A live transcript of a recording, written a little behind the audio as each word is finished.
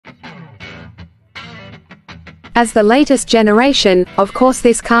As the latest generation, of course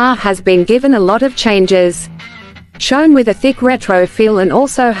this car has been given a lot of changes. Shown with a thick retro feel and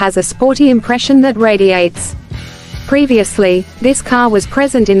also has a sporty impression that radiates. Previously, this car was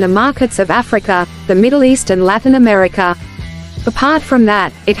present in the markets of Africa, the Middle East and Latin America. Apart from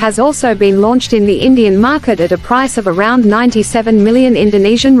that, it has also been launched in the Indian market at a price of around 97 million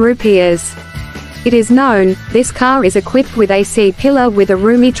Indonesian rupiahs. It is known, this car is equipped with AC pillar with a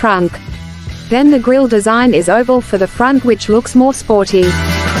roomy trunk. Then the grille design is oval for the front, which looks more sporty.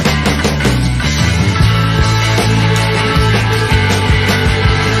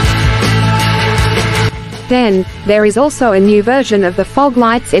 Then, there is also a new version of the fog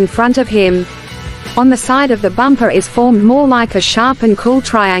lights in front of him. On the side of the bumper is formed more like a sharp and cool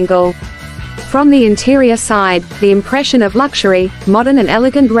triangle. From the interior side, the impression of luxury, modern and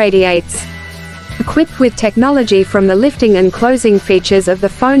elegant radiates. Equipped with technology from the lifting and closing features of the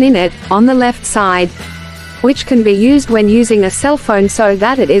phone in it, on the left side, which can be used when using a cell phone so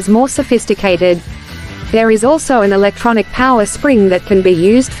that it is more sophisticated. There is also an electronic power spring that can be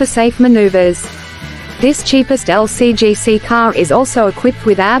used for safe maneuvers. This cheapest LCGC car is also equipped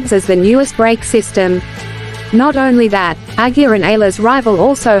with ABS as the newest brake system. Not only that, Agya and Ayla's rival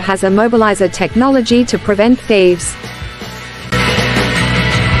also has a mobilizer technology to prevent thieves.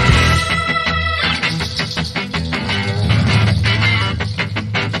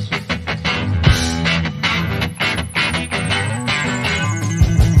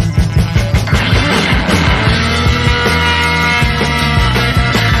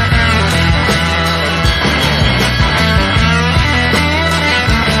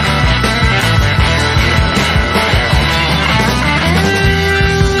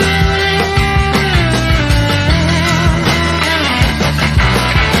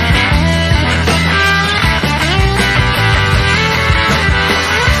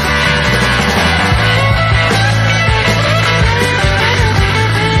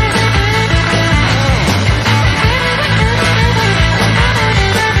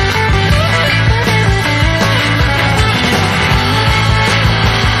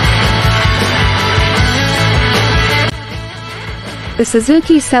 The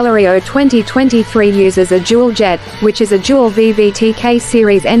Suzuki Celerio 2023 uses a dual jet, which is a dual VVTK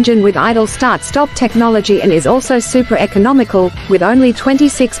series engine with idle start-stop technology and is also super economical, with only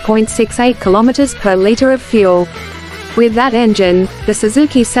 26.68 km per liter of fuel. With that engine, the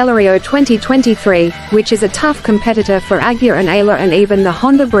Suzuki Celerio 2023, which is a tough competitor for Agya and Ayla and even the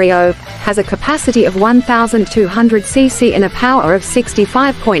Honda Brio, has a capacity of 1,200 cc and a power of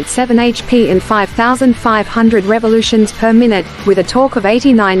 65.7 HP and 5,500 revolutions per minute, with a torque of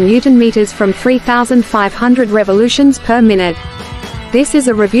 89 Nm from 3,500 revolutions per minute. This is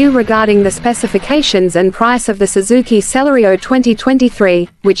a review regarding the specifications and price of the Suzuki Celerio 2023,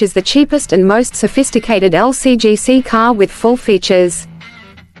 which is the cheapest and most sophisticated LCGC car with full features.